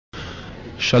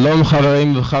שלום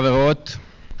חברים וחברות,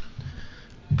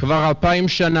 כבר 2000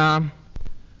 שנה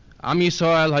עם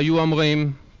ישראל היו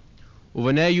אומרים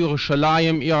ובני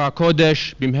ירושלים עיר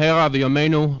הקודש במהרה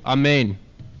ויומנו אמן.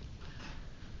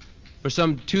 For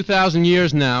some 2,000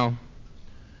 years now,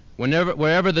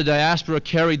 wherever the diaspora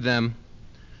carried them,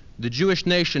 the Jewish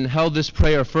nation held this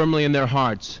prayer firmly in their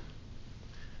hearts.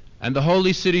 And the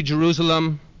holy city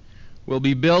Jerusalem will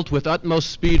be built with utmost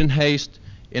speed and haste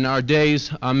in our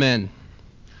days. Amen.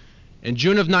 In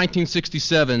June of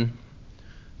 1967,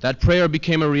 that prayer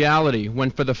became a reality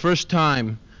when for the first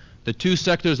time the two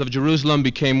sectors of Jerusalem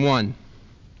became one.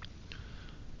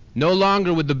 No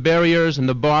longer would the barriers and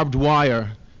the barbed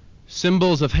wire,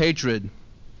 symbols of hatred,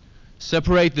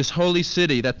 separate this holy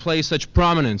city that plays such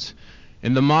prominence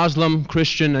in the Muslim,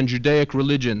 Christian, and Judaic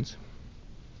religions.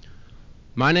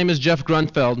 My name is Jeff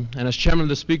Grunfeld, and as chairman of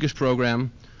the speakers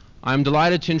program, I am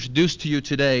delighted to introduce to you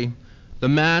today the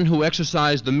man who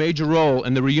exercised the major role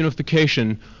in the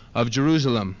reunification of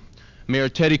Jerusalem, Mayor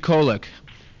Teddy Kollek.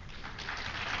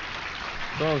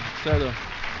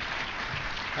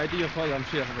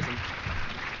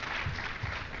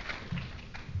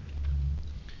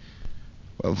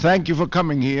 Well, thank you for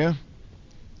coming here.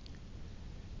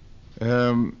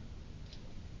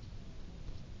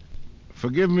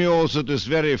 Forgive me also this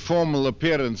very formal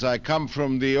appearance. I come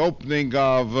from the opening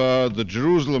of the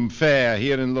Jerusalem Fair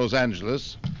here in Los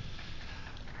Angeles,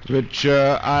 which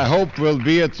I hope will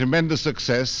be a tremendous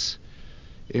success,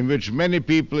 in which many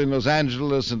people in Los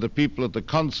Angeles and the people at the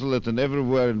consulate and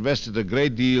everywhere invested a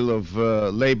great deal of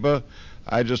labor.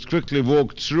 I just quickly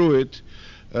walked through it.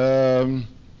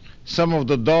 Some of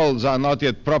the dolls are not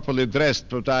yet properly dressed,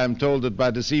 but I am told that by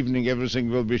this evening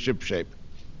everything will be shipshape.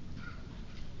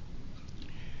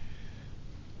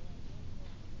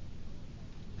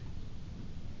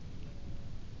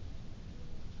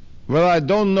 Well, I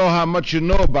don't know how much you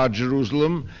know about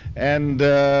Jerusalem, and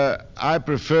I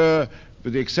prefer,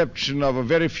 with the exception of a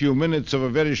very few minutes of a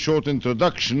very short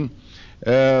introduction,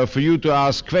 for you to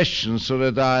ask questions so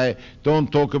that I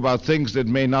don't talk about things that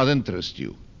may not interest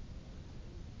you.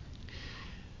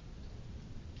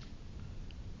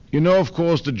 You know, of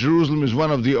course, that Jerusalem is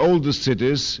one of the oldest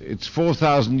cities. It's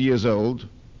 4,000 years old.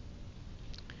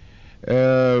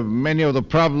 Many of the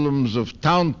problems of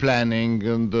town planning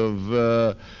and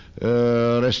of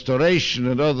restoration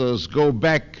and others go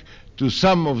back to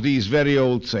some of these very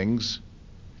old things.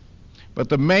 But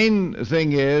the main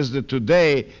thing is that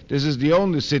today this is the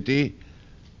only city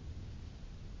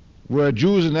where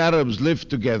Jews and Arabs live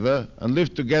together and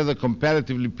live together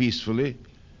comparatively peacefully.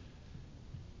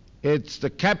 It's the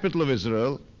capital of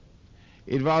Israel.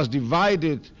 It was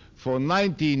divided for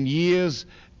 19 years,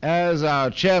 as our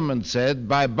chairman said,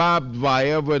 by barbed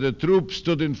wire where the troops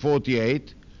stood in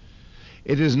 48.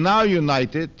 It is now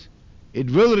united. It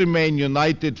will remain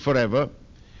united forever.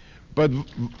 But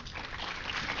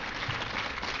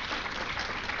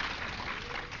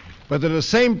at the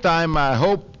same time, I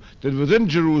hope that within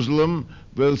Jerusalem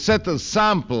will set a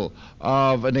sample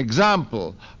of an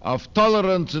example of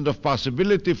tolerance and of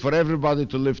possibility for everybody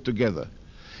to live together.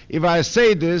 If I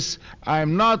say this, I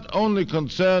am not only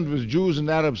concerned with Jews and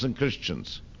Arabs and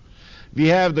Christians. We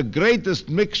have the greatest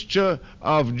mixture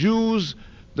of Jews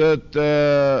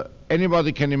that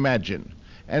anybody can imagine.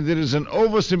 And there is an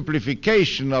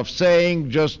oversimplification of saying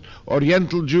just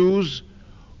Oriental Jews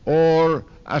or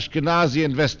Ashkenazi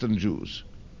and Western Jews.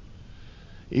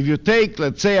 If you take,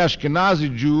 let's say,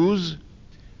 Ashkenazi Jews,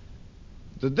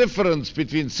 the difference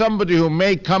between somebody who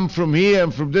may come from here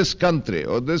and from this country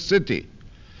or this city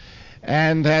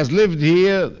and has lived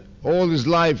here all his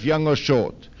life, young or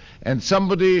short, and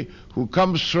somebody who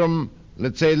comes from,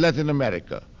 let's say, Latin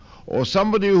America, or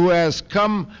somebody who has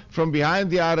come from behind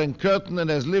the Iron Curtain and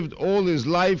has lived all his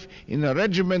life in a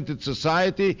regimented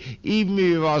society, even if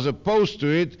he was opposed to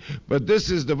it, but this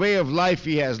is the way of life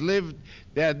he has lived.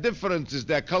 Their differences,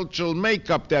 their cultural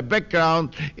makeup, their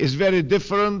background is very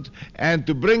different, and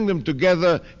to bring them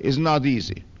together is not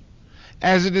easy.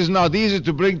 As it is not easy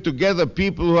to bring together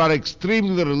people who are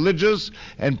extremely religious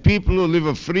and people who live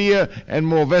a freer and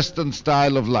more Western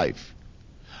style of life.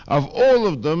 Of all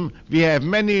of them, we have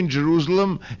many in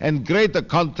Jerusalem and greater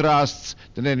contrasts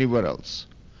than anywhere else.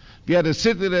 We are a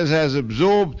city that has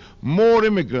absorbed more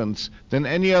immigrants than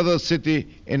any other city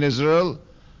in Israel,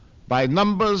 by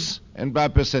numbers and by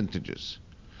percentages.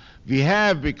 We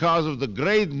have, because of the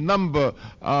great number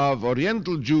of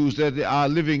Oriental Jews that are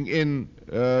living in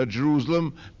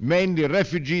Jerusalem, mainly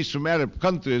refugees from Arab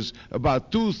countries,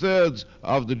 about 2/3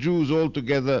 of the Jews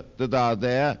altogether that are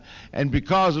there, and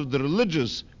because of the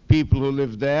religious people who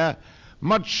live there,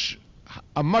 much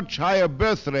a much higher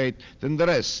birth rate than the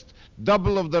rest,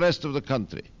 double of the rest of the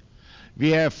country.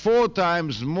 We have 4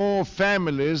 times more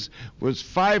families with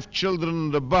 5 children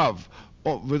and above,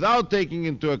 without taking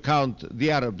into account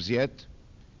the Arabs yet,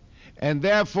 and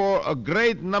therefore a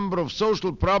great number of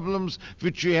social problems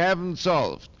which we haven't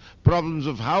solved. Problems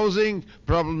of housing,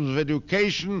 problems of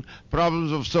education,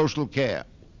 problems of social care.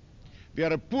 We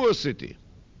are a poor city.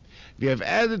 We have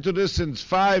added to this since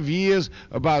 5 years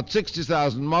about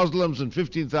 60,000 Muslims and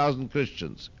 15,000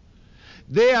 Christians.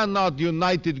 They are not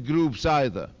united groups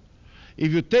either.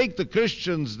 If you take the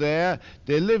Christians there,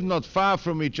 they live not far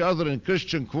from each other in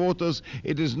Christian quarters.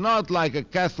 It is not like a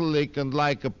Catholic and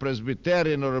like a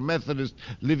Presbyterian or a Methodist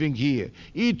living here.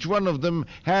 Each one of them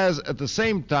has at the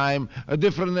same time a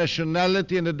different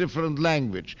nationality and a different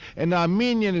language. An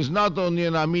Armenian is not only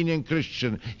an Armenian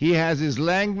Christian. He has his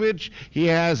language, he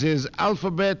has his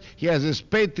alphabet, he has his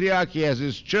patriarch, he has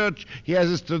his church, he has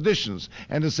his traditions.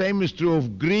 And the same is true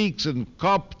of Greeks and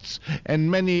Copts and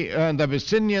many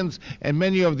Abyssinians and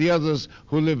many of the others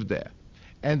who live there.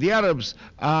 And the Arabs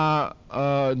are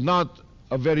not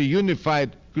a very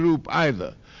unified group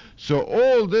either. So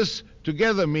all this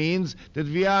together means that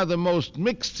we are the most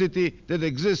mixed city that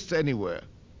exists anywhere.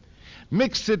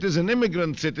 Mixed cities and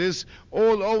immigrant cities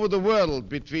all over the world,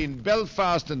 between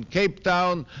Belfast and Cape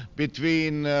Town,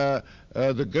 between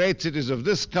the great cities of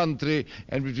this country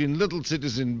and between little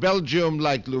cities in Belgium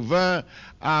like Louvain,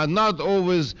 are not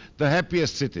always the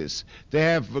happiest cities. They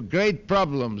have great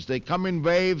problems. They come in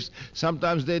waves.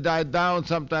 Sometimes they die down,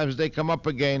 sometimes they come up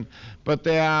again. But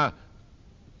there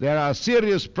are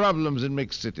serious problems in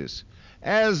mixed cities.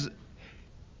 As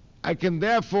I can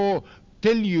therefore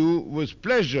tell you with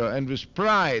pleasure and with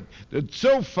pride that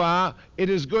so far it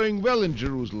is going well in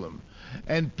Jerusalem.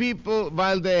 And people,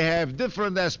 while they have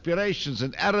different aspirations,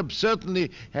 and Arabs certainly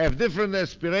have different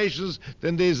aspirations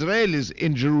than the Israelis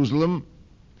in Jerusalem,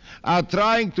 are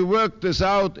trying to work this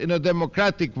out in a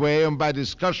democratic way and by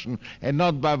discussion and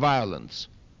not by violence.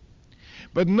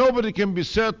 But nobody can be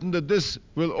certain that this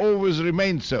will always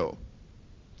remain so.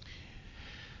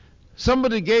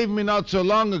 Somebody gave me not so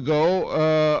long ago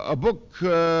a book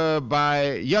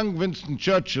by young Winston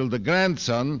Churchill, the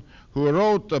grandson, who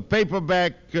wrote a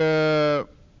paperback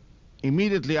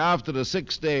immediately after the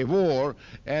Six-Day War,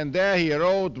 and there he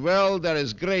wrote, well, there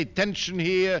is great tension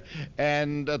here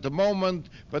and at the moment,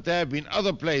 but there have been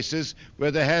other places where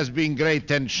there has been great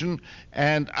tension,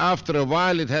 and after a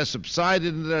while it has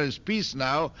subsided and there is peace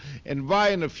now, and why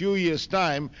in a few years'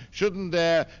 time shouldn't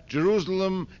there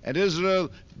Jerusalem and Israel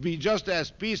be just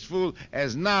as peaceful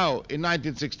as now in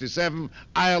 1967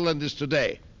 Ireland is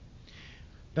today?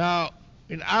 Now,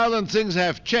 in Ireland things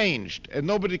have changed, and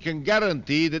nobody can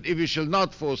guarantee that if we shall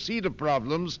not foresee the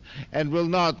problems and will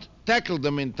not tackle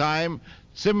them in time,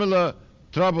 similar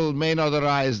trouble may not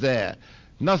arise there.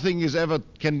 Nothing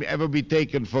can ever be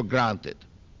taken for granted.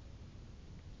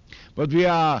 But we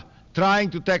are trying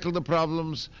to tackle the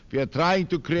problems. We are trying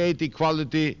to create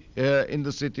equality in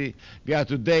the city. We are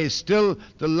today still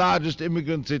the largest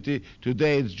immigrant city.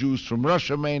 Today it's Jews from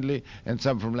Russia mainly, and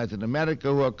some from Latin America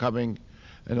who are coming,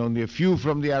 and only a few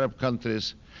from the Arab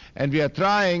countries. And we are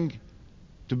trying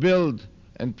to build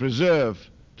and preserve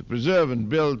and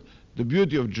build the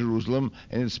beauty of Jerusalem,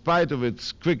 and in spite of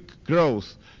its quick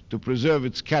growth, to preserve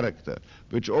its character,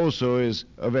 which also is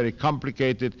a very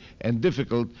complicated and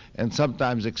difficult and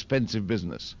sometimes expensive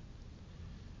business.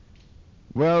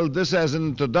 Well, this as an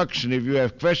introduction. If you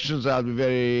have questions, I'll be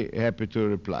very happy to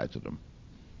reply to them.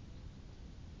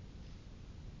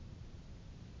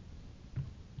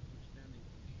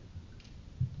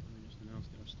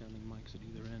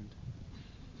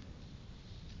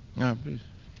 Yeah, please.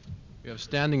 We have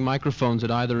standing microphones at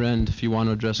either end if you want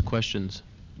to address questions.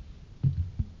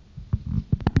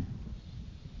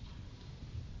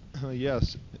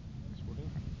 Yes.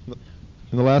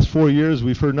 In the last 4 years,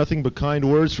 we've heard nothing but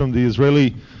kind words from the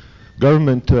Israeli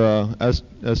government as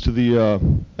to the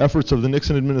efforts of the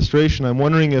Nixon administration. I'm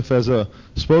wondering if, as a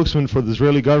spokesman for the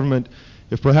Israeli government,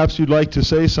 if perhaps you'd like to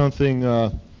say something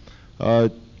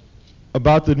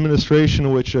about the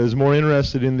administration, which is more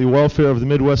interested in the welfare of the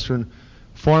Midwestern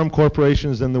farm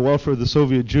corporations than the welfare of the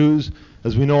Soviet Jews.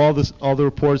 As we know, all the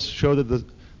reports show that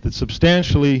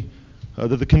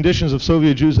that the conditions of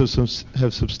Soviet Jews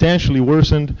have substantially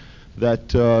worsened, that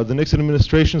the Nixon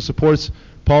administration supports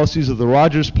policies of the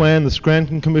Rogers Plan, the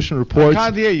Scranton Commission reports. I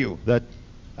can't hear you.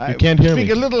 You can't hear me.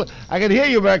 I can hear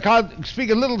you, but I can't speak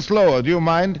a little slower. Do you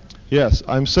mind? Yes,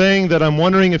 I'm saying that I'm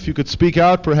wondering if you could speak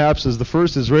out, perhaps as the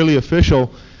first Israeli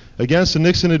official, against the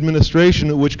Nixon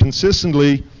administration, which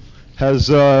consistently has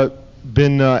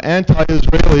been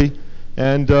anti-Israeli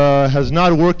and has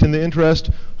not worked in the interest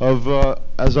of,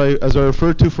 as I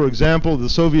referred to, for example, the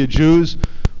Soviet Jews,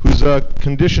 whose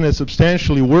condition has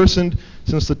substantially worsened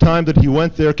since the time that he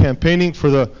went there campaigning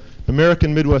for the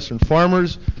American Midwestern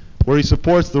farmers, where he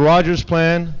supports the Rogers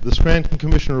Plan, the Scranton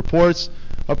Commission reports,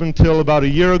 up until about a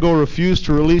year ago refused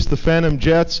to release the Phantom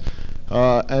jets,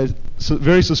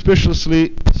 very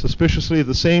suspiciously at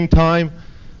the same time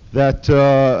that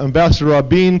Ambassador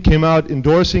Rabin came out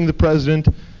endorsing the president,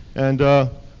 and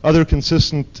other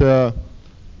consistent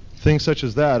things such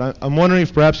as that. I'm wondering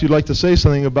if perhaps you'd like to say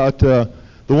something about the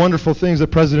wonderful things that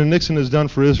President Nixon has done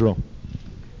for Israel.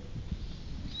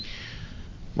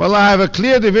 Well, I have a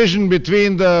clear division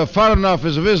between the Foreign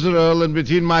Office of Israel and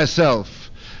between myself.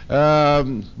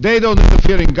 They don't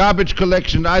interfere in garbage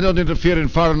collection, I don't interfere in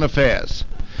foreign affairs.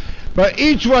 But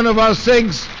each one of us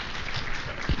thinks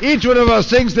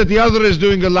that the other is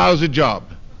doing a lousy job.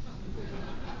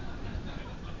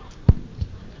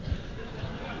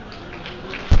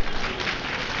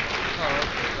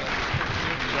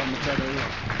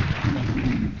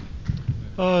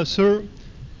 Sir,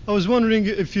 I was wondering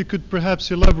if you could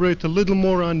perhaps elaborate a little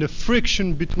more on the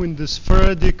friction between the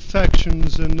Sephardic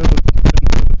factions and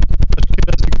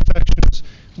Ashkenazic factions,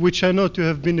 which I know to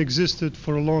have been existed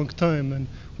for a long time, and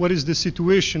what is the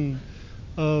situation?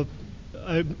 I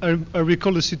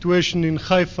recall a situation in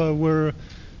Haifa where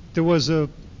there was the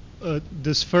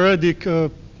Sephardic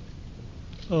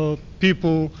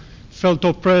people felt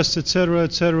oppressed, etc.,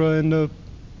 and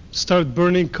started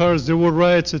burning cars, there were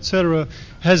riots, etc.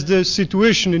 Has the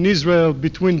situation in Israel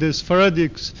between the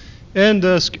Sephardics and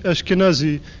the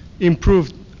Ashkenazi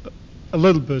improved a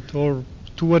little bit, or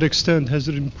to what extent has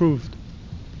it improved?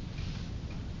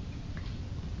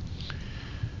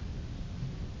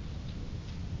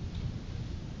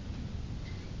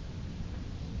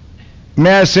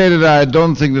 May I say that I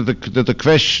don't think that the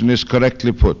question is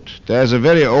correctly put. There's a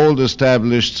very old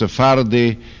established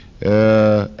Sephardi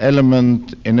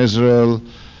element in Israel.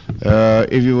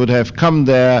 If you would have come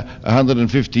there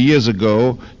 150 years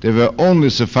ago, there were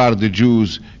only Sephardi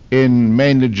Jews in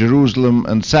mainly Jerusalem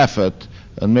and Safed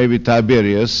and maybe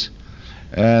Tiberias,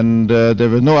 and there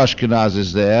were no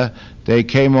Ashkenazis there. They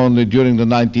came only during the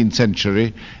 19th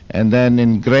century and then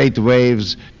in great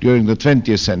waves during the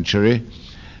 20th century.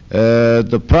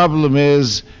 The problem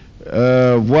is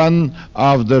one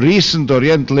of the recent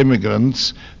Oriental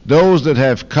immigrants, those that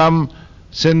have come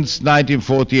since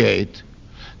 1948,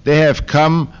 they have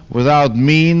come without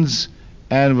means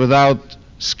and without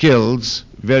skills,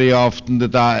 very often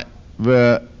that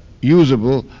were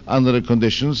usable under the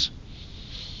conditions.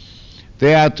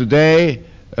 They are today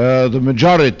the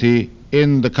majority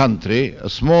in the country, a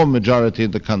small majority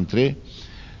in the country.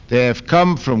 They have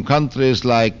come from countries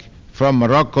like from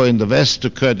Morocco in the west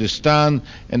to Kurdistan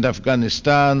and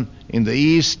Afghanistan in the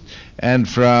east, and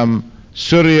from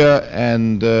Syria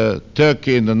and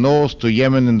Turkey in the north to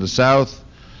Yemen in the south.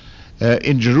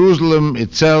 In Jerusalem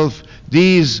itself,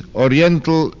 these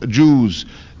Oriental Jews,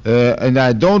 and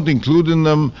I don't include in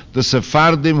them the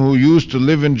Sephardim who used to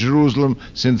live in Jerusalem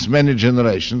since many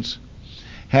generations,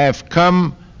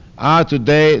 are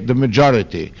today the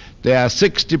majority. They are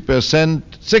 60%,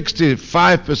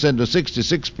 65% or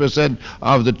 66%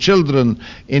 of the children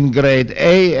in grade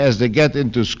A as they get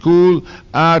into school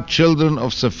are children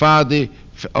of Sephardi,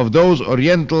 of those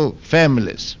Oriental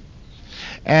families.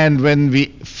 And when we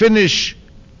finish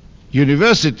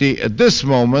university at this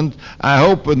moment, I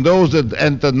hope when those that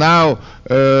enter now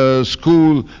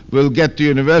school will get to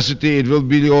university, it will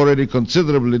be already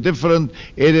considerably different.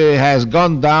 It has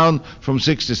gone down from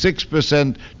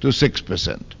 66% to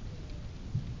 6%.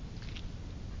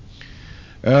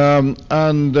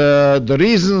 The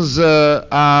reasons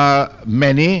are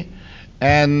many,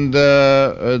 and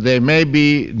they may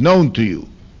be known to you.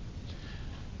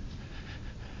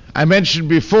 I mentioned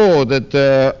before that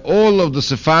all of the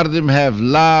Sephardim have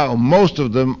most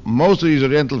of these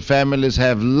Oriental families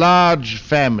have large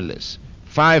families,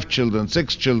 5 children,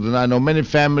 6 children. I know many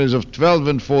families of 12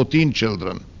 and 14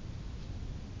 children.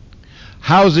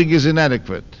 Housing is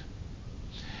inadequate.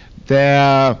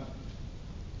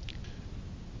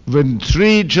 When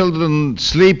 3 children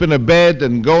sleep in a bed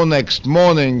and go next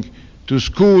morning to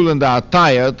school and are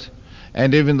tired,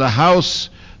 and if in the house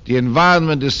the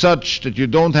environment is such that you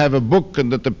don't have a book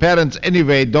and that the parents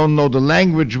anyway don't know the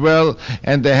language well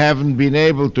and they haven't been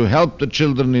able to help the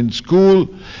children in school,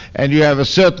 and you have a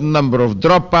certain number of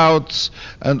dropouts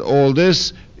and all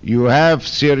this, you have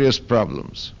serious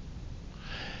problems.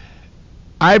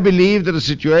 I believe that the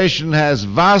situation has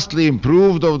vastly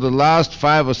improved over the last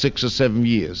 5 or 6 or 7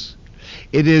 years.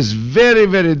 It is very,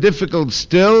 very difficult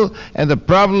still, and the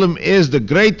problem is the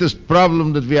greatest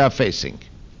problem that we are facing.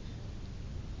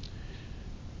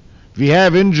 We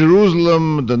have in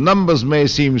Jerusalem, the numbers may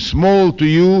seem small to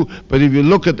you, but if you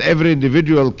look at every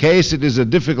individual case, it is a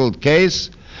difficult case.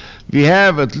 We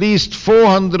have at least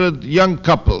 400 young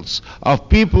couples of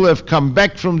people who have come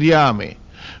back from the army,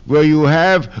 where we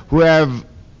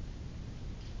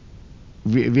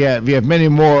have many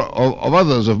more of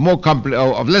others, of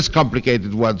less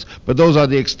complicated ones, but those are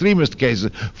the extremist cases.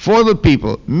 400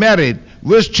 people married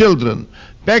with children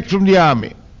back from the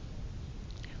army,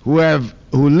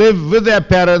 who live with their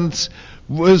parents,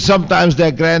 with sometimes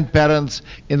their grandparents,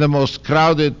 in the most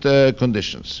crowded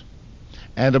conditions.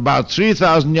 And about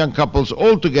 3,000 young couples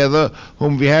altogether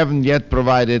whom we haven't yet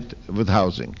provided with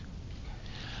housing.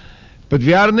 But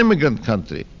we are an immigrant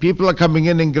country. People are coming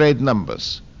in great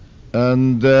numbers.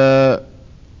 And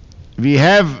we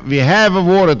have a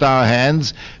war at our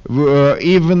hands,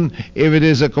 even if it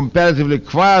is a comparatively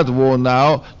quiet war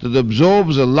now that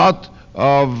absorbs a lot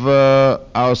of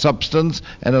our substance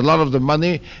and a lot of the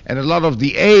money and a lot of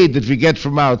the aid that we get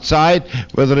from outside,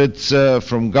 whether it's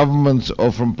from governments or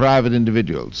from private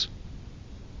individuals.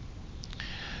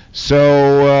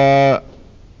 So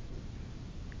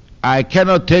I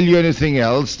cannot tell you anything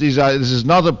else. This is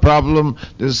not a problem.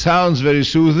 This sounds very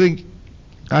soothing.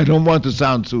 I don't want to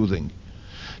sound soothing.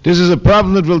 This is a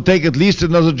problem that will take at least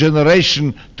another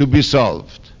generation to be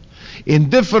solved. In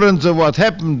difference of what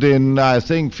happened in, I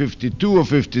think, 52 or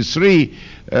 53,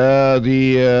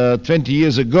 20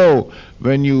 years ago,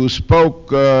 when you spoke,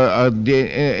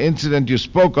 the incident you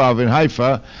spoke of in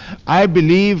Haifa, I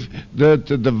believe that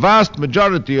the vast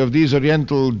majority of these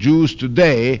Oriental Jews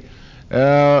today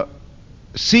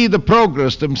see the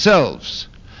progress themselves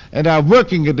and are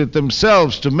working at it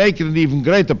themselves to make it an even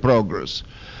greater progress.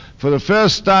 For the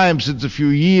first time since a few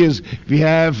years, we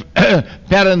have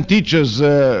parent-teachers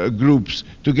groups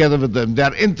together with them. They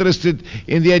are interested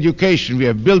in the education. We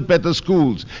have built better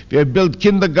schools. We have built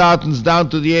kindergartens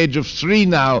down to the age of 3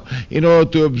 now in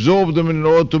order to absorb them, in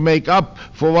order to make up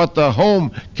for what the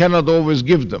home cannot always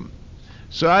give them.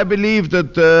 So I believe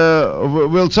that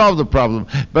we'll solve the problem.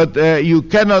 But you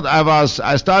cannot have us.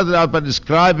 I started out by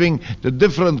describing the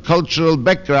different cultural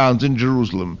backgrounds in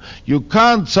Jerusalem. You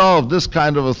can't solve this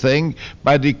kind of a thing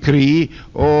by decree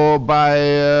or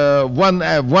by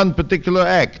one particular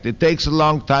act. It takes a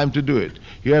long time to do it.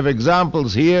 You have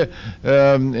examples here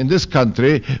in this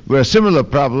country where similar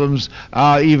problems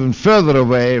are even further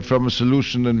away from a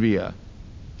solution than we are.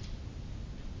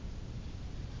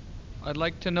 I'd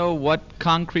like to know what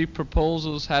concrete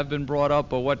proposals have been brought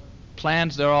up or what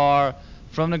plans there are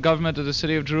from the government of the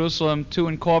City of Jerusalem to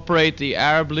incorporate the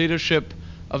Arab leadership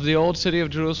of the old City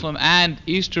of Jerusalem and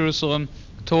East Jerusalem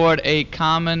toward a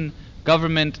common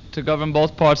government to govern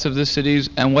both parts of the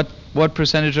cities, and what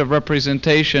percentage of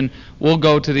representation will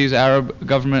go to these Arab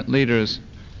government leaders?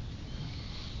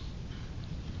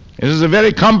 This is a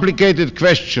very complicated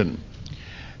question.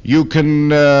 You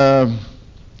can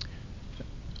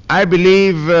I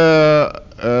believe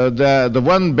the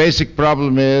one basic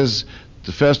problem is,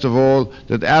 first of all,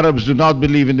 that Arabs do not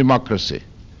believe in democracy.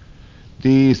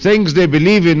 The things they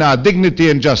believe in are dignity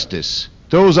and justice.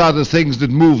 Those are the things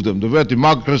that move them. The word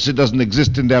democracy doesn't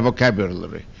exist in their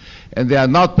vocabulary. And they are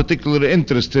not particularly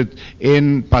interested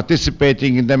in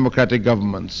participating in democratic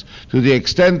governments. To the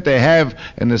extent they have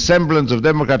an semblance of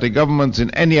democratic governments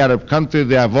in any Arab country,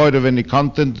 they are void of any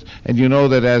content, and you know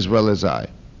that as well as I.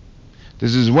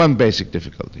 This is one basic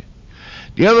difficulty.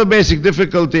 The other basic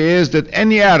difficulty is that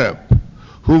any Arab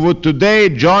who would today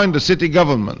join the city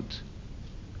government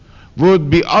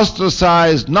would be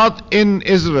ostracized not in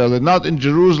Israel and not in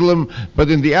Jerusalem,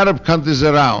 but in the Arab countries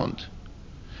around.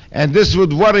 And this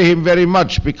would worry him very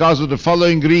much because of the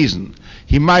following reason.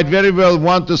 He might very well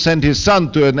want to send his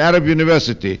son to an Arab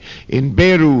university in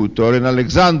Beirut or in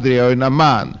Alexandria or in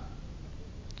Amman.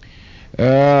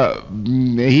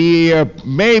 He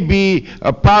may be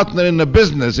a partner in a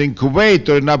business in Kuwait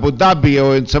or in Abu Dhabi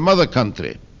or in some other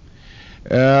country,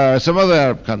 some other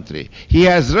Arab country. He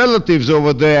has relatives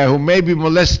over there who may be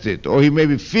molested, or he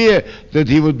may fear that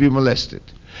he would be molested.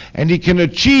 And he can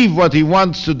achieve what he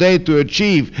wants today to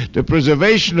achieve, the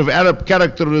preservation of Arab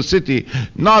character of the city,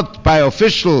 not by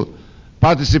official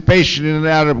participation in an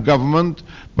Arab government,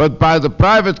 but by the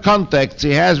private contacts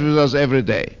he has with us every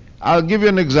day. I'll give you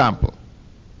an example.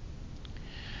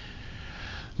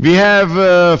 We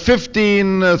have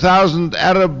 15,000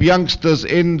 Arab youngsters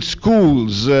in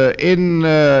schools in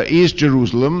East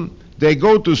Jerusalem. they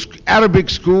go to Arabic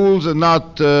schools and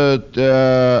not,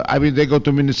 they go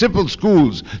to municipal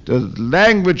schools. The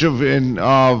language of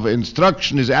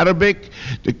instruction is Arabic.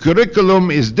 The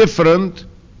curriculum is different.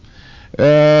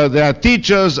 Their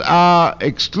teachers are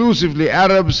exclusively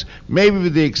Arabs, maybe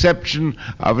with the exception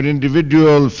of an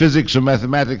individual physics or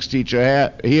mathematics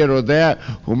teacher here or there,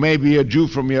 who may be a Jew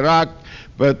from Iraq,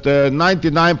 but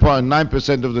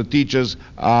 99.9% of the teachers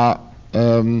are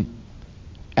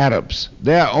Arabs,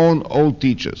 their own old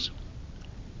teachers.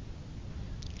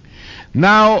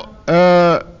 Now,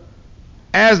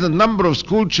 as the number of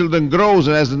school children grows,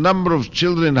 and as the number of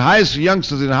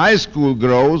youngsters in high school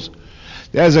grows,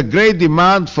 there's a great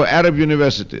demand for Arab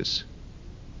universities.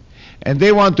 And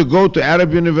they want to go to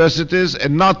Arab universities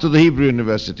and not to the Hebrew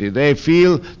university. They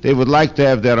feel they would like to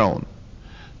have their own.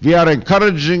 We are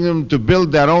encouraging them to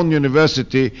build their own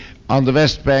university on the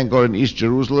West Bank or in East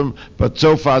Jerusalem, but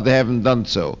so far they haven't done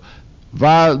so.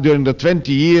 While during the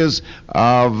 20 years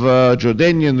of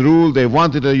Jordanian rule, they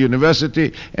wanted a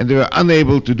university and they were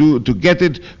unable to get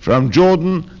it from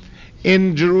Jordan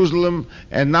in Jerusalem,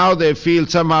 and now they feel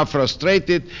somehow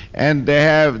frustrated, and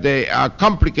they are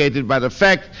complicated by the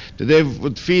fact that they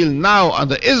would feel now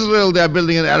under Israel they are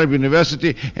building an Arab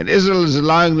university, and Israel is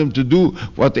allowing them to do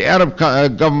what the Arab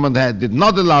government did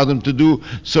not allow them to do,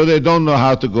 so they don't know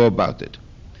how to go about it.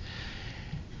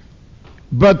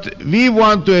 But we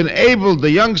want to enable the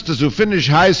youngsters who finish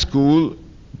high school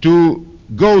to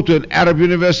go to an Arab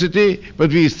university, but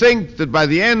we think that by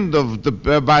the end of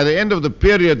the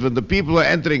period when the people are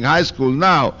entering high school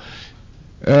now,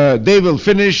 they will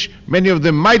finish. Many of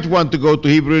them might want to go to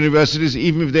Hebrew universities,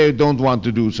 even if they don't want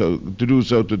to do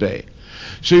so today.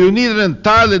 So you need an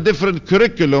entirely different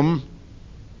curriculum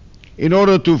in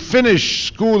order to finish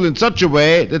school in such a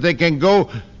way that they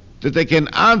can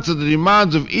answer the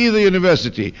demands of either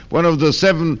university, one of the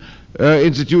 7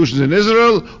 institutions in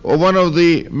Israel, or one of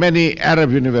the many Arab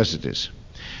universities.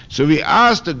 So we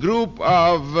asked a group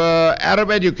of Arab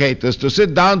educators to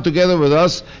sit down together with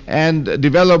us and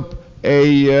develop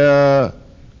a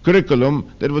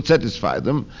curriculum that would satisfy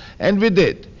them, and we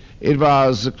did. It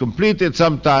was completed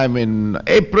sometime in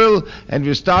April, and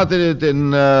we started it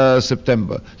in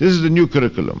September. This is the new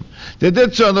curriculum. They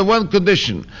did so under one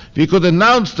condition. We could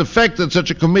announce the fact that such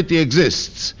a committee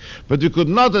exists, but we could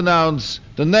not announce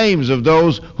the names of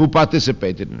those who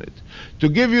participated in it. To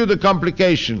give you the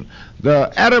complication,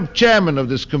 the Arab chairman of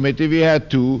this committee, we had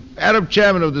 2, Arab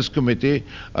chairman of this committee,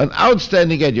 an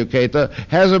outstanding educator,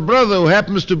 has a brother who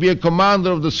happens to be a commander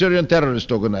of the Syrian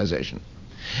terrorist organization.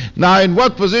 Now, in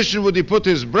what position would he put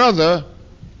his brother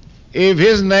if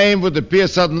his name would appear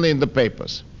suddenly in the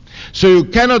papers? So you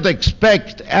cannot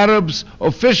expect Arabs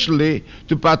officially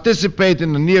to participate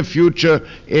in the near future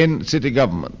in city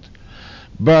government.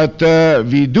 But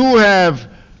we do have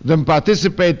them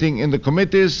participating in the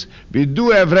committees. We do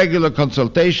have regular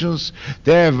consultations.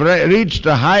 They have reached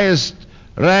the highest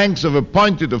ranks of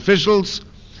appointed officials.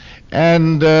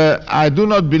 And I do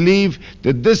not believe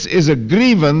that this is a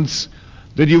grievance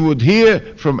that you would hear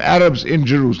from Arabs in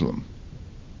Jerusalem.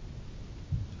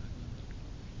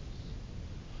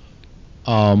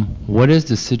 What is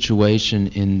the situation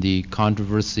in the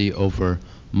controversy over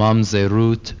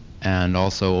mamzerut and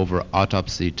also over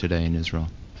autopsy today in Israel?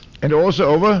 And also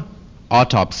over?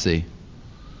 Autopsy.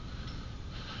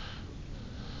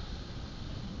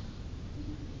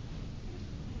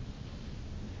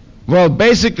 Well,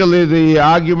 basically the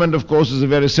argument, of course, is a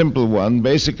very simple one.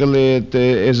 Basically it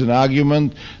is an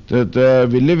argument that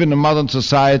we live in a modern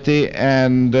society,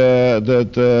 and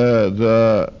that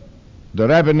the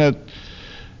rabbinate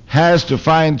has to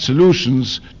find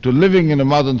solutions to living in a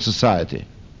modern society.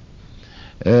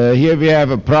 Here we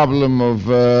have a problem of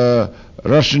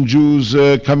Russian Jews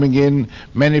coming in,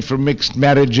 many from mixed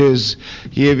marriages.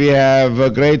 Here we have a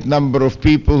great number of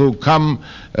people who come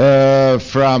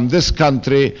from this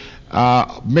country,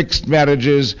 mixed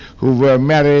marriages, who were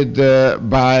married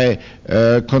by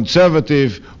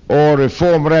conservative or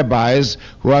reform rabbis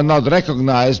who are not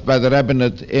recognized by the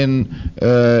rabbinate in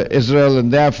Israel,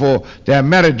 and therefore their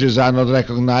marriages are not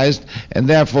recognized, and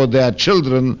therefore their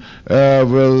children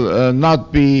will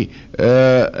not be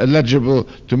eligible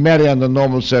to marry under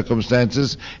normal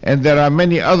circumstances, and there are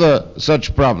many other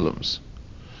such problems.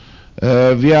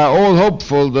 We are all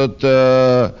hopeful that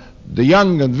the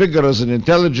young and vigorous and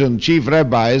intelligent chief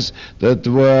rabbis that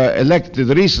were elected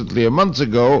recently, a month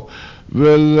ago,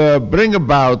 will bring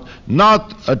about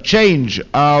not a change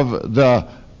of the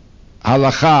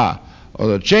halakha or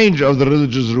the change of the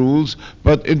religious rules,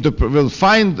 but will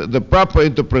find the proper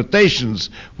interpretations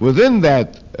within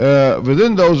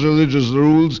those religious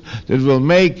rules that will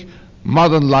make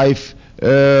modern life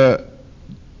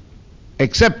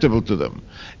acceptable to them.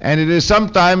 And it is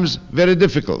sometimes very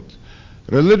difficult.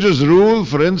 Religious rule,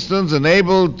 for instance,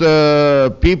 enabled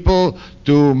people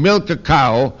to milk a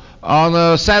cow on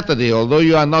a Saturday, although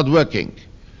you are not working.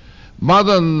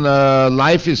 Modern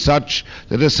life is such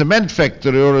that a cement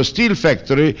factory or a steel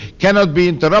factory cannot be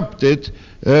interrupt its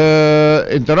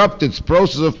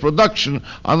process of production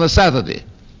on a Saturday.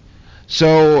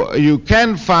 So you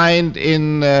can find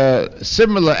in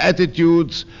similar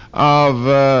attitudes of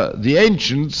the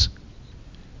ancients,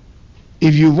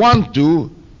 if you want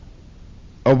to,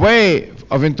 a way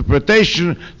of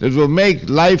interpretation that will make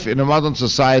life in a modern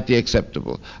society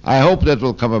acceptable. I hope that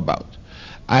will come about.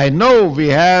 I know we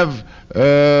have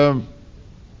a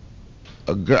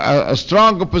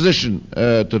strong opposition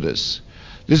to this.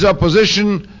 This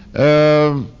opposition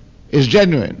is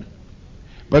genuine,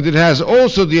 but it has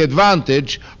also the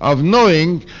advantage of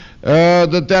knowing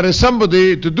that there is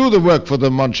somebody to do the work for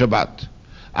them on Shabbat.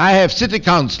 I have city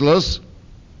councillors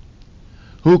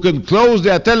who can close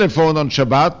their telephone on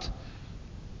Shabbat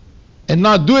and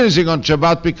not do anything on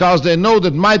Shabbat because they know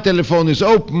that my telephone is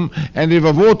open, and if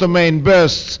a water main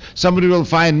bursts, somebody will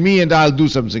find me and I'll do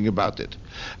something about it.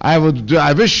 I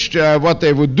wish what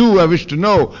they would do, I wish to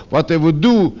know what they would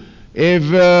do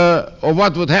if, or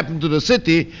what would happen to the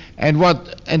city, and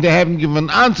they haven't given an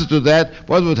answer to that,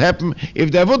 what would happen if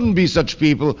there wouldn't be such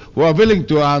people who are willing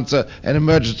to answer an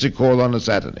emergency call on a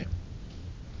Saturday.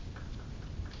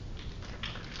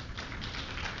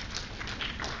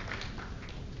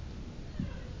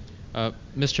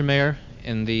 Mr. Mayor,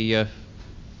 in the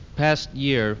past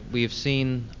year, we've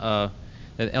seen that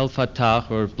El Fatah,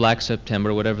 or Black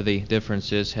September, whatever the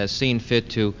difference is, has seen fit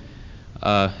to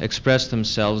express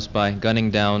themselves by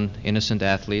gunning down innocent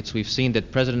athletes. We've seen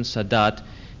that President Sadat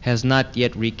has not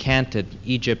yet recanted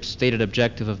Egypt's stated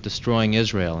objective of destroying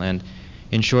Israel. And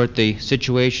in short, the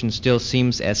situation still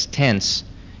seems as tense,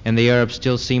 and the Arabs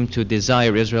still seem to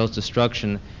desire Israel's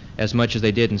destruction as much as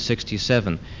they did in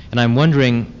 '67. And I'm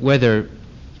wondering whether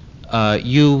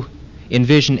you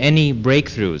envision any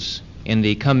breakthroughs in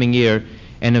the coming year,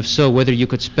 and if so, whether you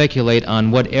could speculate on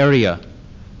what area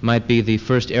might be the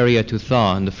first area to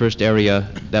thaw and the first area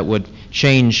that would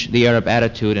change the Arab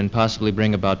attitude and possibly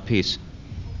bring about peace.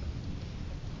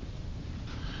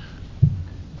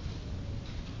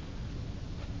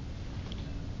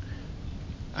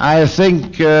 I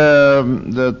think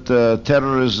that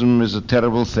terrorism is a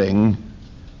terrible thing,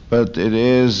 but it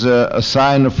is a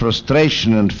sign of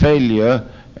frustration and failure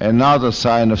and not a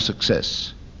sign of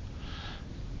success.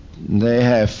 They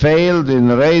have failed in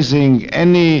raising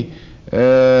any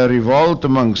revolt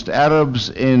amongst Arabs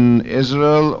in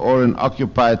Israel or in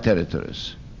occupied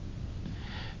territories.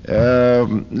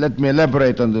 Let me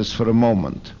elaborate on this for a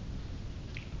moment.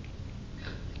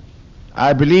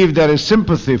 I believe there is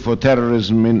sympathy for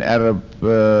terrorism in Arab,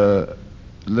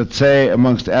 let's say,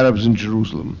 amongst Arabs in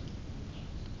Jerusalem.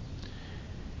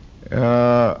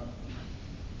 The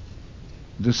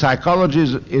psychology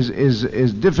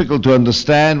is difficult to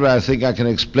understand, but I think I can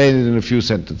explain it in a few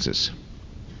sentences.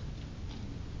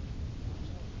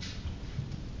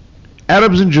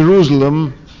 Arabs in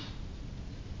Jerusalem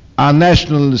are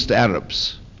nationalist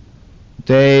Arabs.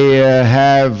 They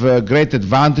have great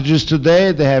advantages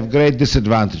today, they have great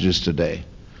disadvantages today.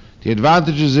 The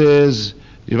advantages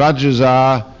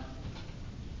are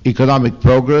economic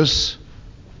progress,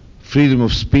 freedom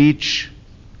of speech,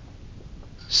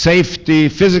 safety,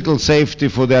 physical safety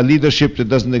for their leadership that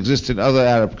doesn't exist in other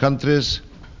Arab countries,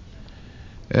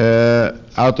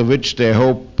 out of which they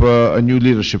hope a new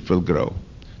leadership will grow.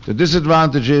 The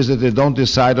disadvantage is that they don't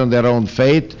decide on their own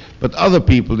fate, but other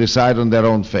people decide on their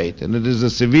own fate, and it is a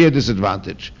severe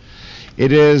disadvantage.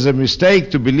 It is a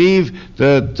mistake to believe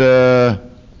that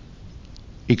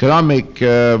economic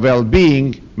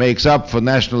well-being makes up for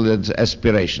national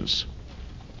aspirations.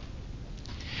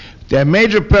 Their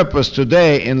major purpose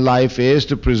today in life is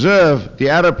to preserve the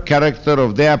Arab character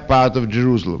of their part of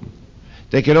Jerusalem.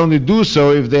 They can only do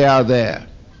so if they are there.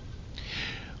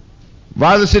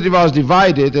 While the city was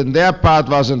divided and their part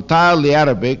was entirely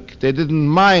Arabic, they didn't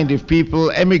mind if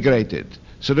people emigrated.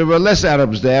 So there were less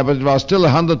Arabs there, but it was still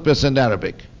 100%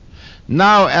 Arabic.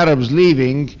 Now Arabs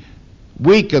leaving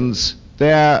weakens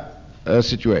their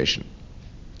situation.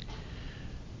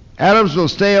 Arabs will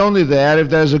stay only there if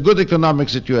there is a good economic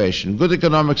situation. Good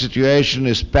economic situation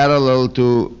is parallel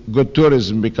to good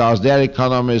tourism because their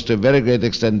economy is to a very great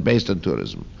extent based on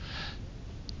tourism.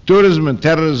 Tourism and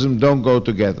terrorism don't go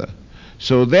together.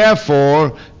 So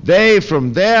therefore, they,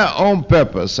 from their own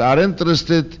purpose, are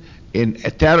interested in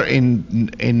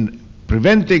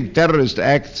preventing terrorist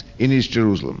acts in East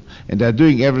Jerusalem, and they're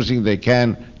doing everything they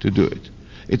can to do it.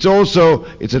 It's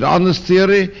an honest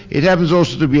theory. It happens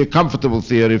also to be a comfortable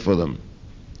theory for them.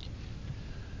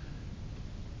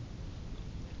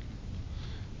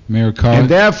 Mayor Kollek. And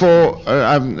therefore,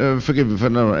 forgive me for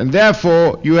no. And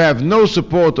therefore, you have no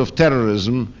support of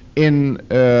terrorism in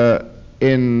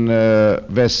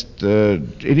East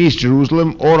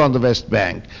Jerusalem or on the West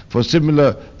Bank for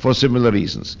similar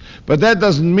reasons. But that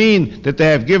doesn't mean that they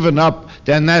have given up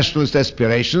their nationalist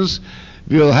aspirations.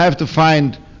 We will have to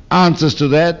find answers to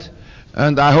that,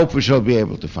 and I hope we shall be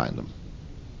able to find them.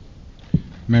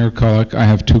 Mayor Kollek, I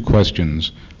have two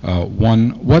questions.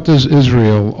 One, what does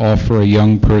Israel offer a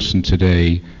young person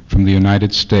today from the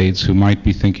United States who might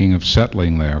be thinking of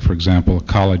settling there, for example, a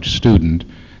college student?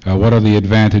 What are the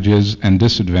advantages and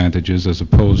disadvantages as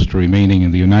opposed to remaining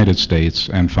in the United States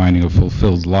and finding a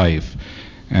fulfilled life?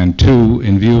 And two,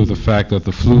 in view of the fact that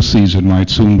the flu season might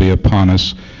soon be upon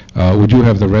us, would you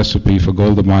have the recipe for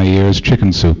Golda Meir's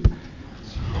chicken soup?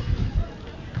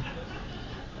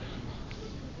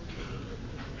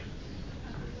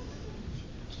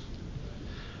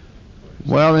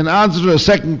 Well, in answer to the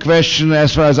second question,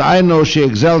 as far as I know, she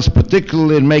excels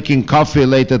particularly in making coffee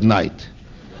late at night.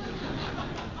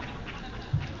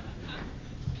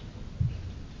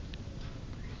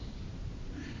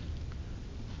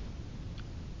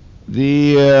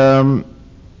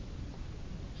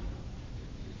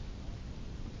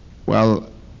 Well,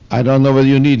 I don't know whether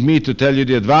you need me to tell you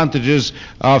the advantages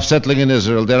of settling in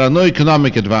Israel. There are no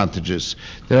economic advantages.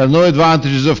 There are no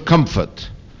advantages of comfort.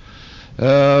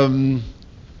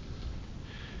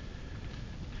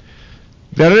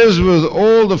 There is, with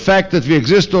all the fact that we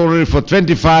exist already for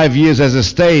 25 years as a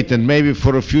state and maybe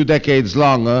for a few decades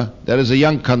longer, there is a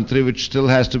young country which still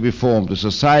has to be formed, a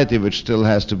society which still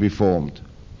has to be formed.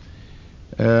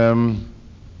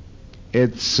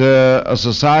 It's a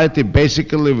society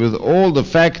basically with all the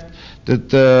fact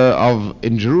that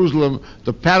in Jerusalem,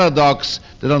 the paradox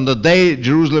that on the day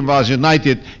Jerusalem was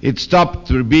united, it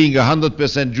stopped being a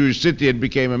 100% Jewish city and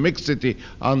became a mixed city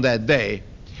on that day.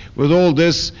 With all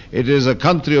this, it is a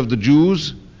country of the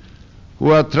Jews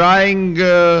who are trying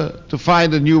to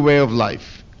find a new way of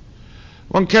life.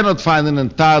 One cannot find an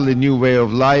entirely new way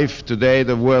of life. Today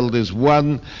the world is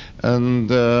one, and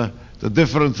the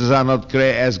differences are not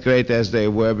as great as they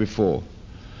were before.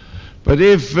 But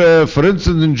if, for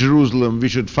instance, in Jerusalem, we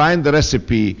should find the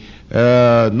recipe,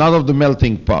 not of the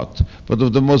melting pot, but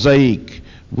of the mosaic,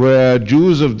 where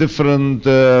Jews of different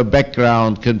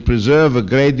background can preserve a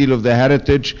great deal of their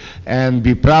heritage and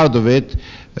be proud of it,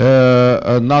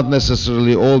 not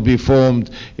necessarily all be formed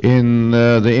in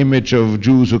the image of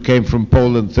Jews who came from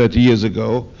Poland 30 years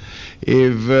ago.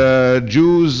 If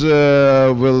Jews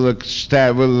will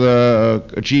achieve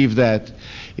that,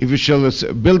 if we shall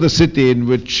build a city in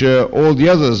which all the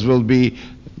others will be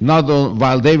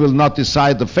while they will not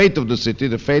decide the fate of the city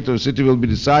will be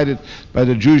decided by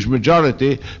the Jewish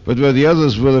majority, but where the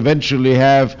others will eventually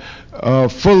have a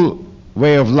full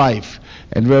way of life,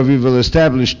 and where we will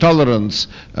establish tolerance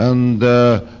and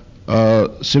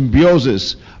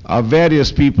symbiosis of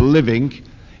various people living.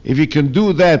 If we can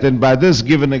do that, and by this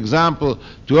give an example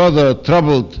to other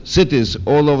troubled cities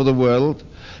all over the world,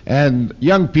 and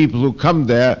young people who come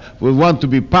there will want to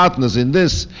be partners in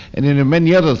this and in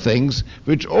many other things,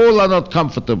 which all are not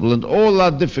comfortable and all are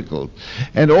difficult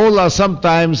and all are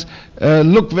sometimes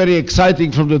look very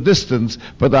exciting from the distance,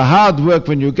 but are hard work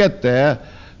when you get there,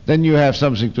 then you have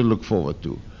something to look forward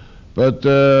to. But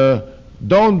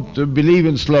don't believe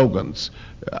in slogans.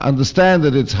 Understand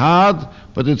that it's hard,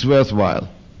 but it's worthwhile.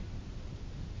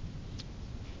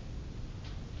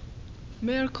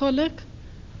 Mayor Kollek,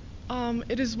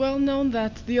 it is well known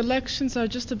that the elections are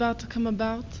just about to come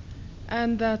about,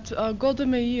 and that Golda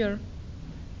Meir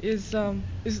is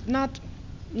not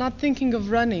thinking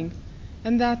of running,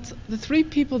 and that the three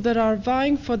people that are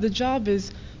vying for the job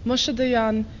is Moshe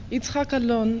Dayan, Yitzhak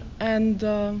Alon, and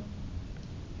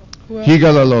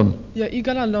Yigal Alon. Yeah,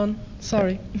 Yigal Alon.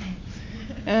 Sorry.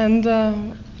 And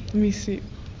let me see.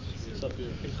 Sapir.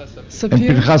 And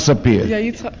Pinchas Sapir. Yeah,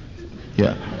 Yitzhak.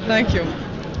 Yeah. Thank you.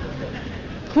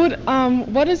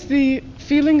 What is the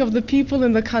feeling of the people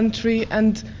in the country,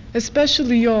 and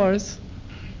especially yours?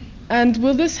 And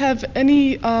will this have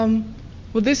any?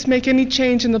 Will this make any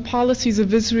change in the policies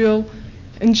of Israel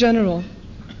in general?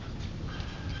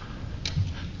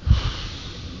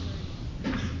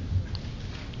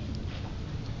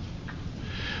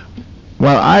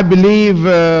 Well, I believe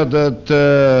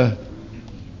that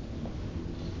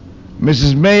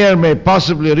Mrs. Meir may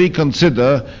possibly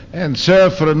reconsider and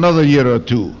serve for another year or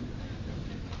two.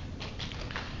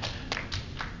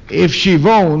 If she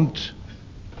won't,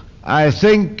 I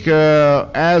think,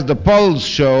 as the polls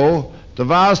show, the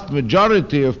vast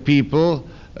majority of people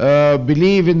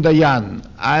believe in Dayan.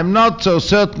 I'm not so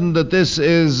certain that this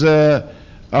is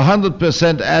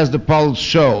 100% as the polls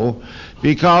show,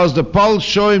 because the polls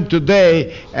show him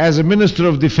today as a Minister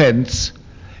of Defense,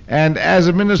 and as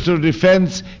a Minister of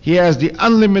Defense he has the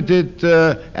unlimited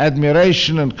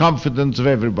admiration and confidence of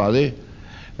everybody,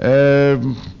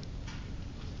 and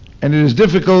it is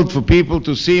difficult for people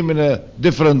to see him in a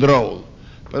different role.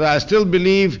 But I still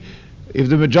believe if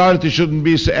the majority shouldn't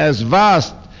be as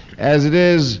vast as it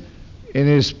is in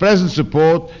his present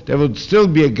support, there would still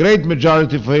be a great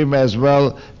majority for him as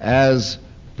well as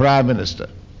Prime Minister.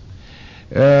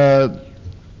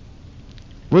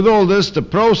 With all this, the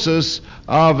process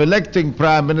of electing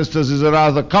Prime Ministers is a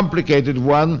rather complicated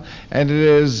one, and it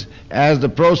is, as the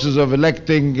process of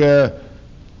electing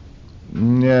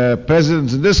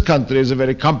presidents in this country is a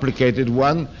very complicated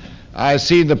one. I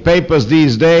see in the papers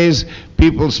these days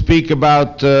people speak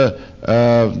about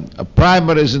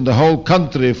primaries in the whole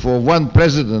country for one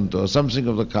president or something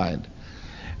of the kind.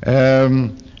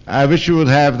 I wish we would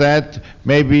have that.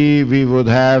 Maybe we would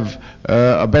have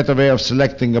a better way of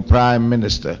selecting a prime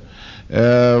minister.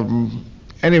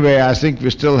 Anyway, I think we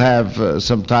still have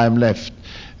some time left.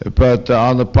 But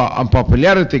on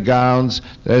popularity grounds,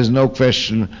 there is no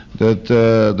question that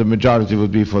the majority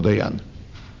would be for Dayan.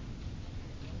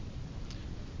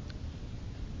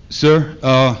 Sir,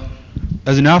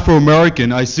 as an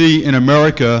Afro-American, I see in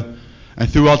America and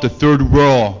throughout the third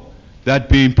world, that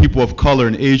being people of color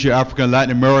in Asia, Africa, and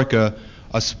Latin America,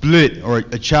 a split or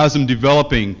a chasm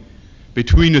developing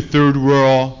between the third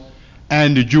world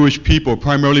and the Jewish people,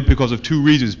 primarily because of two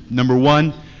reasons. Number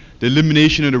one, the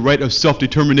elimination of the right of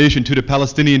self-determination to the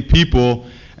Palestinian people,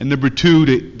 and number two,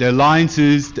 the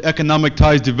alliances, the economic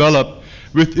ties developed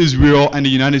with Israel and the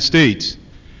United States.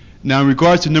 Now, in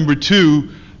regards to number two,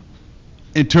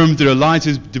 in terms of the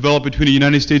alliances developed between the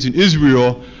United States and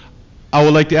Israel, I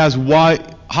would like to ask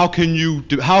how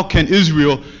can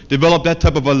Israel develop that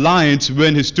type of alliance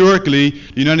when historically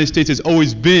the United States has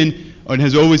always been and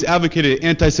has always advocated an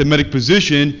anti-Semitic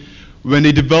position when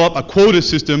they developed a quota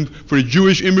system for the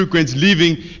Jewish immigrants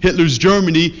leaving Hitler's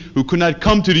Germany who could not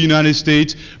come to the United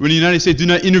States when the United States did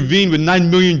not intervene when 9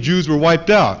 million Jews were wiped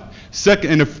out.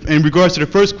 Second, in regards to the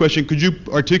first question, could you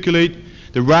articulate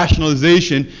the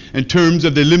rationalization in terms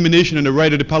of the elimination of the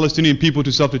right of the Palestinian people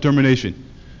to self-determination?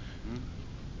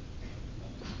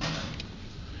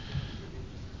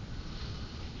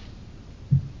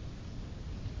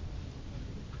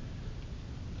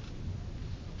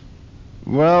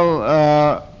 Well,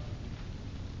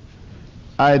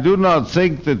 I do not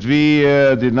think that we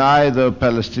deny the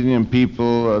Palestinian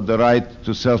people the right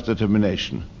to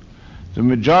self-determination. The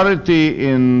majority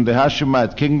in the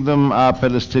Hashemite kingdom are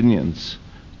Palestinians.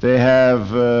 They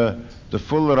have the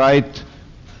full right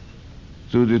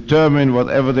to determine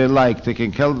whatever they like. They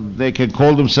can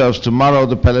call themselves tomorrow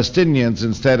the Palestinians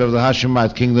instead of the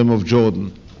Hashemite kingdom of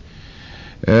Jordan.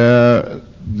 I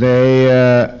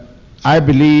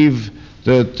believe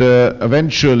that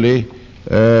eventually,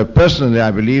 personally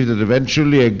I believe that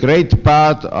eventually a great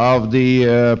part of the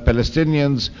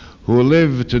Palestinians who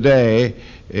live today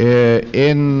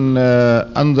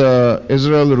under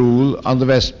Israel rule on the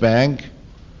West Bank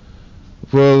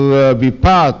will be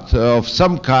part of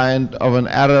some kind of an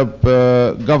Arab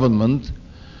government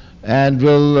and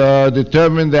will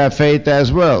determine their fate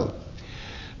as well.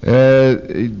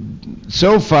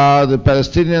 So far, the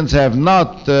Palestinians have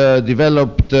not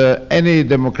developed any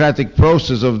democratic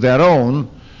process of their own.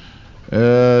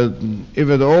 If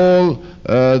at all,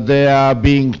 they are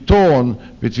being torn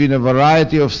between a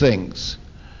variety of things.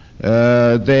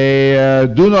 They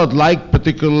do not like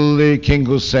particularly King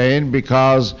Hussein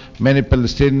because many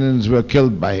Palestinians were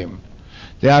killed by him.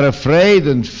 They are afraid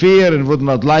and fear and would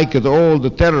not like at all the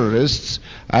terrorists.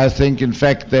 I think in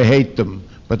fact they hate them,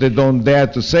 but they don't dare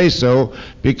to say so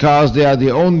because they are the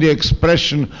only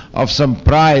expression of some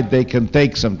pride they can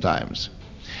take sometimes.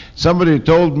 Somebody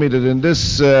told me that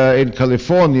in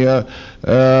California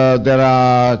there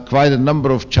are quite a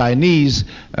number of Chinese,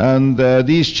 and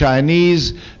these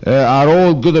Chinese are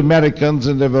all good Americans,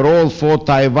 and they were all for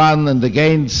Taiwan and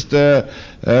against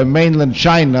mainland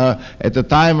China at the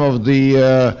time of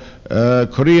the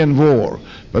Korean War.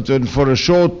 But when for a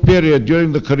short period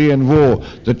during the Korean War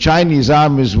the Chinese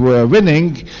armies were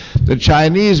winning, the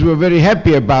Chinese were very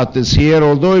happy about this here,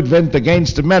 although it went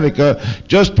against America,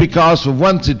 just because for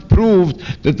once it proved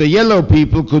that the yellow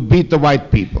people could beat the white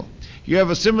people. You have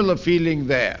a similar feeling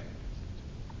there.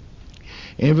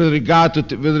 And with regard to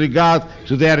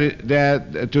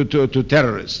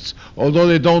terrorists, although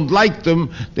they don't like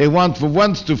them, they want for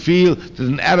once to feel that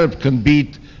an Arab can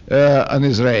beat an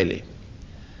Israeli.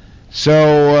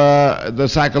 So the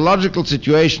psychological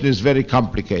situation is very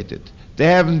complicated. They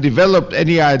haven't developed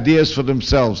any ideas for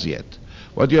themselves yet.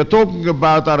 What you're talking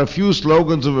about are a few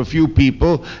slogans of a few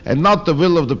people and not the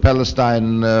will of the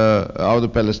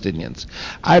Palestinians.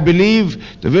 I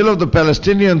believe the will of the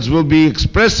Palestinians will be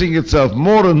expressing itself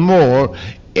more and more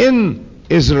in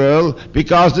Israel,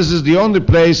 because this is the only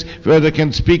place where they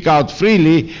can speak out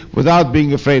freely without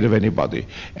being afraid of anybody.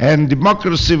 And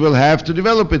democracy will have to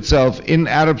develop itself in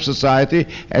Arab society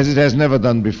as it has never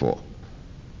done before.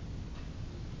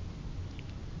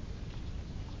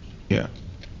 Yeah.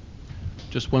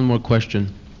 Just one more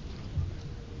question.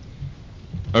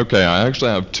 Okay, I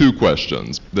actually have two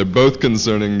questions. They're both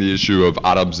concerning the issue of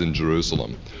Arabs in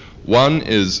Jerusalem. One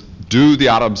is, do the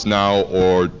Arabs now,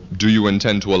 or do you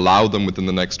intend to allow them within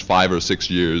the next 5 or 6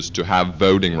 years to have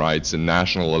voting rights in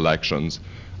national elections?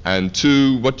 And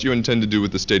two, what do you intend to do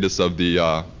with the status of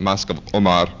the Mosque of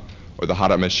Omar, or the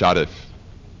Haram al-Sharif?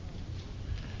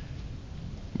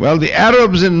 Well, the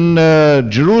Arabs in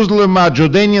Jerusalem are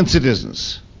Jordanian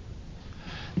citizens.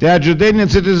 They are Jordanian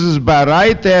citizens by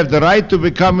right. They have the right to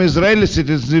become Israeli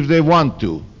citizens if they want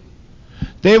to.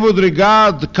 They would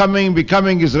regard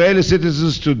becoming Israeli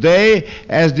citizens today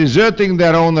as deserting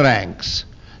their own ranks.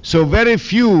 So very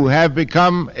few have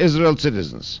become Israel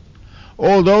citizens.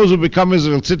 All those who become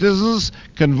Israel citizens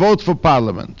can vote for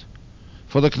parliament,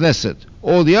 for the Knesset.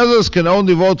 All the others can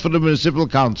only vote for the municipal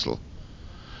council.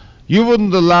 You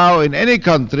wouldn't allow in any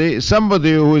country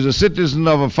somebody who is a citizen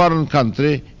of a foreign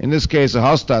country, in this case a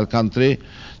hostile country,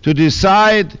 to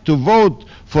decide to vote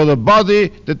for the body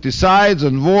that decides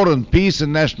on war and peace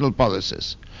and national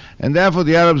policies. And therefore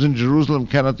the Arabs in Jerusalem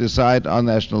cannot decide on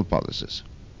national policies.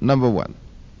 Number one.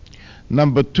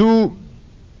 Number two,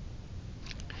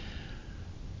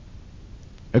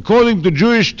 according to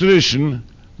Jewish tradition,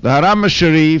 the Haram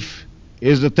al-Sharif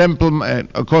is the temple,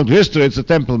 according to history it's a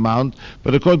temple mount,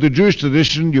 but according to Jewish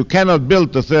tradition you cannot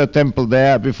build the third temple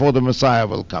there before the Messiah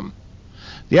will come.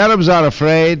 The Arabs are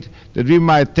afraid that we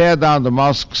might tear down the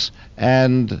mosques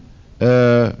and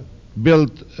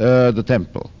build the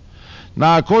temple.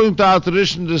 Now, according to our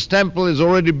tradition, this temple is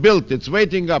already built. It's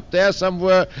waiting up there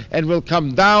somewhere and will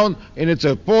come down in its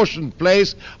apportioned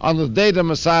place on the day the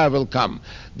Messiah will come.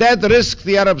 That risk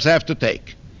the Arabs have to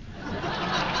take.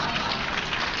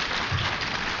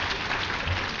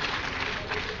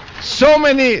 So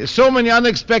many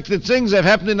unexpected things have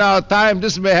happened in our time.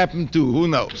 This may happen too. Who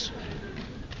knows?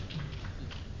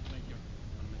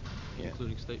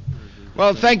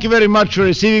 Well, thank you very much for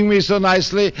receiving me so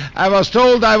nicely. I was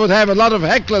told I would have a lot of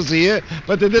hecklers here,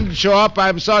 but they didn't show up.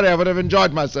 I'm sorry. I would have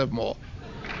enjoyed myself more.